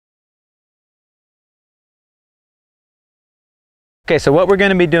Okay, so what we're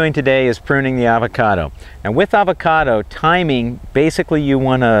going to be doing today is pruning the avocado. And with avocado, timing, basically you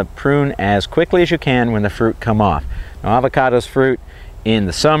want to prune as quickly as you can when the fruit come off. Now, avocados fruit in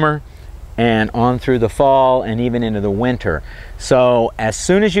the summer and on through the fall and even into the winter. So as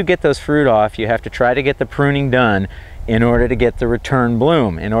soon as you get those fruit off, you have to try to get the pruning done in order to get the return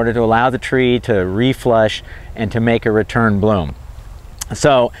bloom, in order to allow the tree to reflush and to make a return bloom.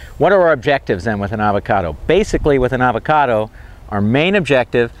 So what are our objectives then with an avocado? Basically with an avocado, our main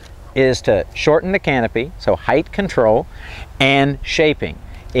objective is to shorten the canopy, so height control, and shaping.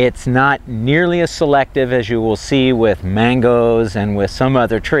 It's not nearly as selective as you will see with mangoes and with some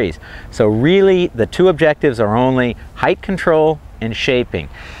other trees. So really the two objectives are only height control and shaping.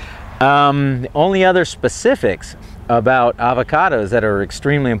 The only other specifics about avocados that are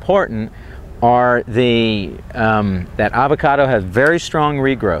extremely important are that avocado has very strong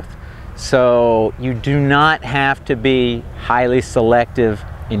regrowth. So you do not have to be highly selective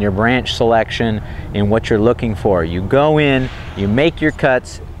in your branch selection in what you're looking for. You go in, you make your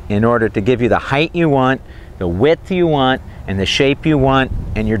cuts in order to give you the height you want, the width you want, and the shape you want,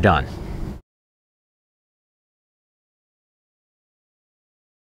 and you're done.